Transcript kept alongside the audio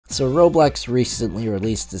So Roblox recently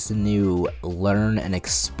released this new Learn and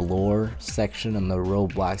Explore section in the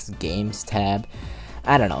Roblox Games tab.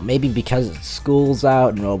 I don't know, maybe because school's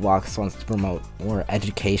out and Roblox wants to promote more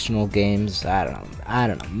educational games. I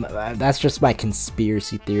don't know. That's just my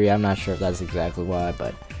conspiracy theory. I'm not sure if that's exactly why,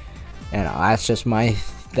 but you know, that's just my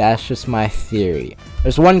theory.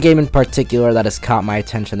 There's one game in particular that has caught my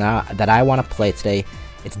attention that I want to play today.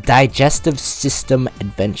 It's Digestive System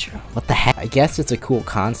Adventure. What the heck? I guess it's a cool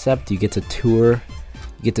concept. You get to tour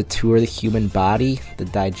the human body, the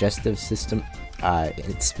digestive system.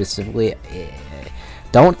 It's specifically,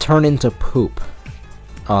 don't turn into poop.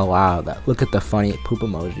 Oh wow! Look at the funny poop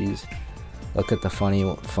emojis. Look at the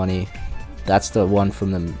funny. That's the one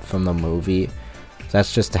from the movie.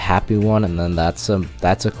 That's just a happy one, and then that's a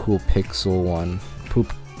cool pixel one.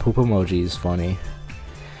 Poop emoji is funny.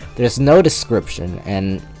 There's no description,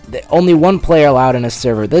 and only one player allowed in a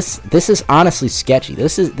server. This is honestly sketchy.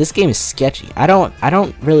 This game is sketchy. I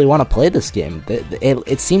don't really want to play this game.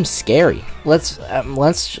 It seems scary. Let's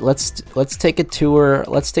take a tour.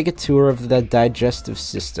 Let's take a tour of the digestive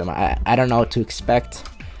system. I don't know what to expect.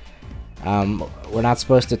 We're not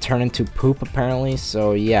supposed to turn into poop apparently,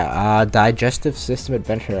 so yeah, digestive system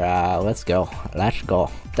adventure, let's go.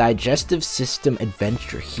 Digestive system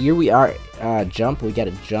adventure, here we are. Jump, we got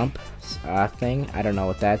a jump thing. I don't know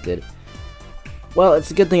what that did. Well,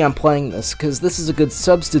 it's a good thing I'm playing this, because this is a good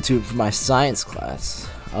substitute for my science class.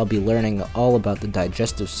 I'll be learning all about the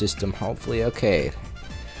digestive system, hopefully. Okay,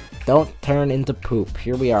 don't turn into poop.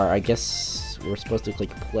 Here we are. I guess we're supposed to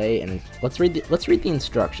click play, and let's read the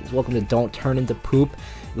instructions. Welcome to Don't Turn Into Poop.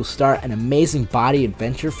 You'll start an amazing body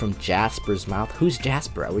adventure from Jasper's mouth. Who's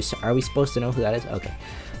Jasper? Are we supposed to know who that is? Okay.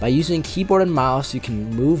 By using keyboard and mouse, you can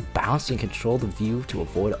move, bounce, and control the view to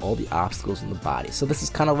avoid all the obstacles in the body. So this is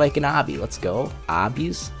kind of like an obby. Let's go.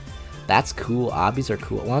 Obbies. That's cool. Obbies are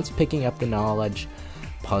cool. Once picking up the knowledge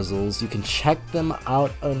puzzles, you can check them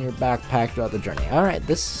out on your backpack throughout the journey. All right.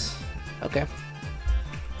 Okay.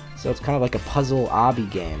 So it's kind of like a puzzle obby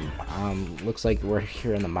game. Looks like we're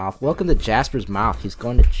here in the mouth. Welcome to Jasper's mouth. He's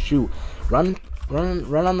going to chew. Run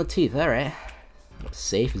on the teeth. All right.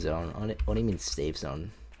 Safe zone. What do you mean safe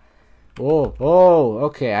zone? Oh,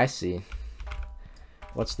 okay, I see.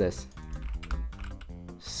 What's this?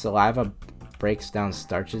 Saliva breaks down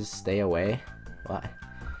starches. Stay away. What?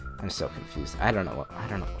 I'm so confused. I don't know.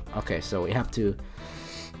 Okay, so we have to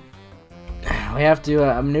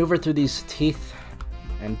maneuver through these teeth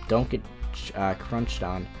and don't get crunched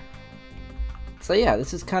on. So yeah,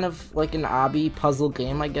 this is kind of like an obby puzzle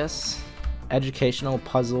game, I guess. Educational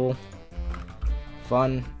puzzle,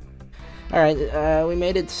 fun. All right, we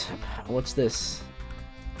made it. What's this?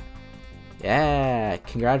 Yeah,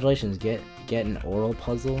 congratulations. Get an oral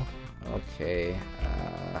puzzle. Okay.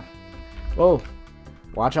 Whoa!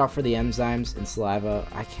 Watch out for the enzymes in saliva.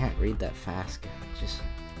 I can't read that fast. Just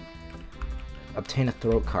obtain a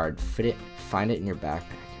throat card. Find it in your backpack.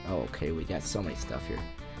 Oh, okay. We got so many stuff here.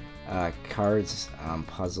 Cards,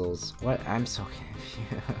 puzzles. What? I'm so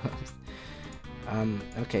confused.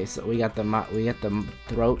 Okay, so we got the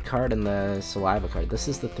throat card and the saliva card. This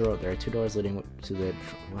is the throat. There are 2 doors leading to the.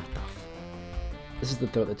 What the? This is the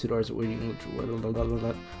throat. The 2 doors leading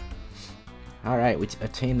to. All right, we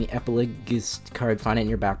obtain the epilepsy card. Find it in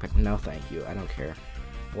your backpack. No, thank you. I don't care.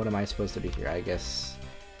 What am I supposed to do here? I guess.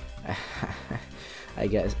 We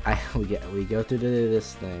go through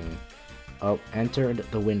this thing. Oh, entered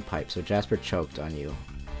the windpipe. So Jasper choked on you.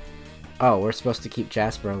 Oh, we're supposed to keep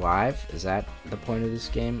Jasper alive? Is that the point of this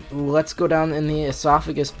game? Ooh, let's go down in the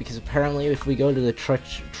esophagus, because apparently if we go to the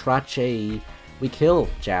trachea, we kill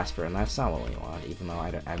Jasper, and that's not what we want, even though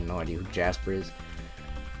I have no idea who Jasper is.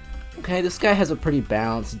 Okay, this guy has a pretty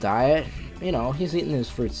balanced diet. You know, he's eating his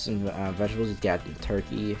fruits and vegetables. He's got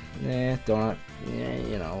turkey, donut,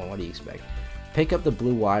 you know, what do you expect? Pick up the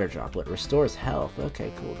blue water droplet. Restores health.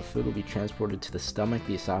 Okay, cool. The food will be transported to the stomach.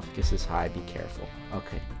 The esophagus is high. Be careful.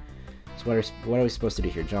 Okay. So what are we supposed to do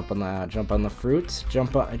here? Jump on the fruits?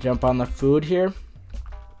 Jump on the food here?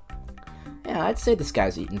 Yeah, I'd say this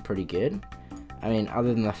guy's eating pretty good. I mean,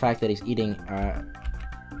 other than the fact that he's eating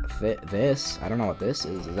this. I don't know what this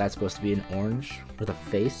is. Is that supposed to be an orange with a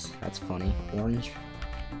face? That's funny. Orange.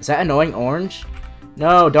 Is that annoying orange?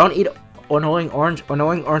 No, don't eat annoying orange.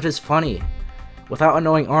 Annoying orange is funny. Without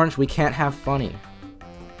annoying orange, we can't have funny.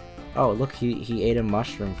 Oh, look, he ate a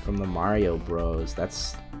mushroom from the Mario Bros.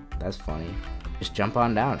 That's funny. Just jump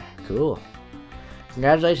on down. Cool.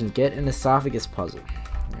 Congratulations, get an esophagus puzzle.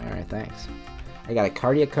 Alright, thanks. I got a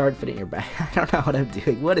cardiac card, fit it in your back. I don't know what I'm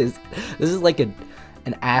doing. What is this? Is like an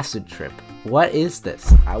acid trip. What is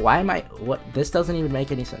this? Why am I? What? This doesn't even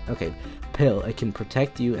make any sense. Okay, pill. It can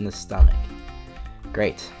protect you in the stomach.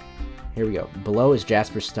 Great. Here we go. Below is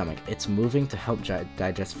Jasper's stomach. It's moving to help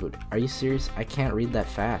digest food. Are you serious? I can't read that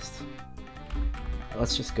fast.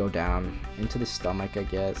 Let's just go down into the stomach, I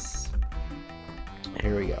guess.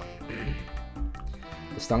 Here we go.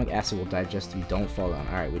 The stomach acid will digest if you don't fall down.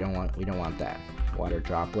 All right, we don't want that. Water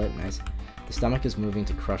droplet, nice. The stomach is moving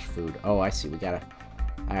to crush food. Oh, I see. We gotta.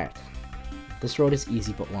 All right. This road is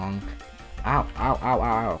easy but long. Ow, ow, ow, ow,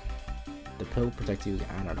 ow. The pill will protect you.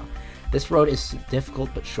 I don't know. This road is difficult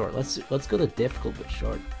but short. Let's go to difficult but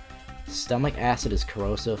short. Stomach acid is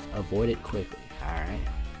corrosive. Avoid it quickly. All right.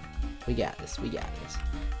 We got this. We got this.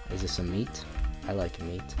 Is this a meat? I like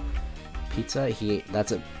meat. Pizza.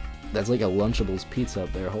 That's like a Lunchables pizza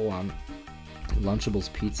up there. Hold on.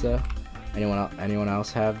 Lunchables pizza. Anyone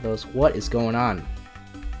else have those? What is going on?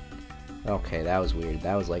 Okay, that was weird.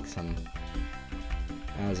 That was like some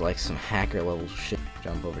hacker level shit.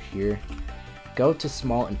 Jump over here. Go to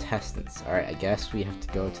small intestines. All right, I guess we have to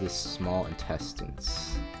go to the small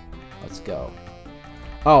intestines. Let's go.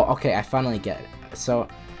 Oh, okay. I finally get it. So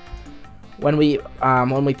when we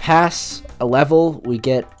pass a level, we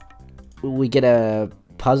get a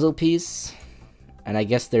puzzle piece, and I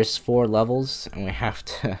guess there's 4 levels, and we have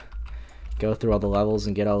to go through all the levels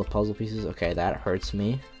and get all the puzzle pieces. Okay, that hurts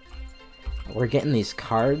me. We're getting these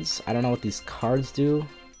cards. I don't know what these cards do.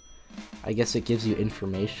 I guess it gives you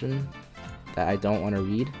information that I don't want to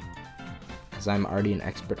read, because I'm already an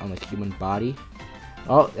expert on the human body.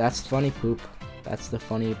 Oh, that's funny poop. That's the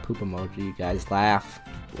funny poop emoji. You guys laugh.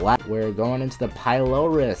 We're going into the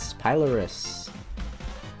pylorus.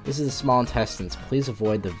 This is the small intestines. Please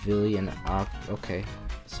avoid the villi and okay.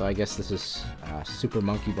 So I guess this is Super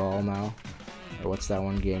Monkey Ball now, or what's that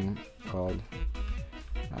one game called?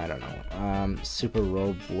 I don't know. Super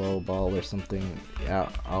Robo Ball or something. Yeah,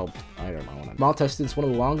 I don't know. Small intestines, one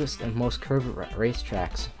of the longest and most curved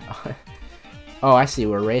racetracks. Oh, I see.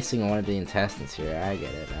 We're racing on one of the intestines here. I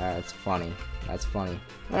get it. That's funny. That's funny.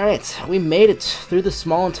 Alright, we made it through the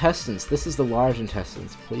small intestines. This is the large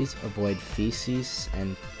intestines. Please avoid feces,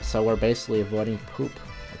 and so we're basically avoiding poop.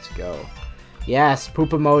 Let's go. Yes,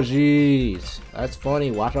 poop emojis. That's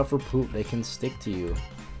funny. Watch out for poop. They can stick to you.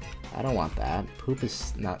 I don't want that. Poop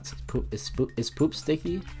is not poop. Is poop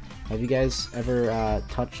sticky? Have you guys ever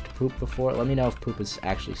touched poop before? Let me know if poop is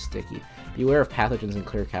actually sticky. Beware of pathogens in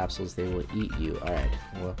clear capsules. They will eat you. All right.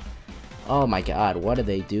 Well, oh my God, what did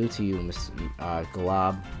they do to you, Miss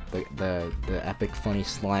Glob, the epic funny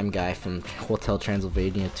slime guy from Hotel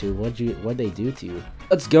Transylvania 2? What'd they do to you?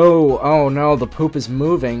 Let's go. Oh no, the poop is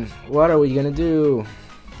moving. What are we gonna do?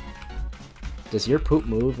 Does your poop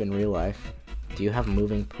move in real life? Do you have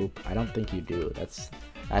moving poop? I don't think you do. That's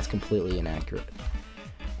completely inaccurate.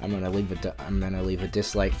 I'm gonna leave a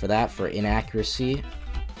dislike for that, for inaccuracy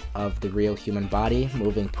of the real human body.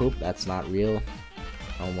 Moving poop, that's not real.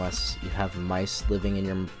 Unless you have mice living in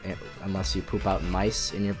your, unless you poop out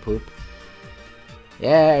mice in your poop.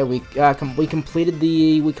 Yeah, we completed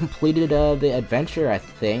the adventure, I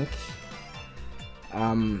think.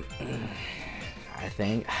 I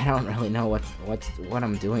don't really know what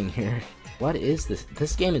I'm doing here. What is this?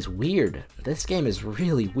 This game is weird. This game is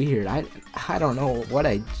really weird. I don't know what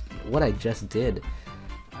I just did.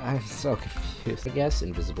 I'm so confused. I guess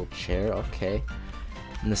invisible chair. Okay.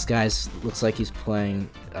 And this guy looks like he's playing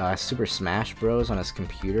Super Smash Bros. On his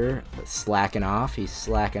computer. Slacking off. He's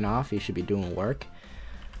slacking off. He should be doing work.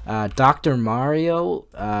 Dr. Mario.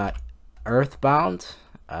 Earthbound.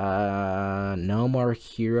 No More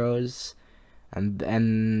Heroes.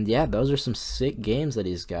 And yeah, those are some sick games that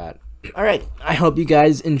he's got. All right, I hope you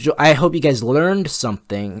guys enjoy. I hope you guys learned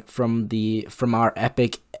something from our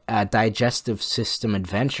epic digestive system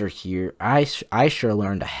adventure here. I sure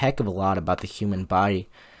learned a heck of a lot about the human body.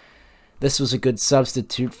 This was a good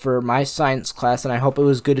substitute for my science class, and I hope it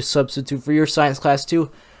was a good substitute for your science class too.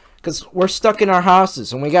 Cause we're stuck in our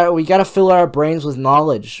houses, and we gotta fill our brains with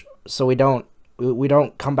knowledge, so we don't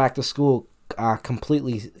come back to school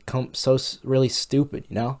really stupid,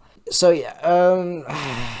 you know. So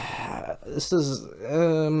yeah, this is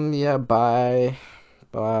yeah, bye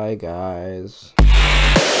guys.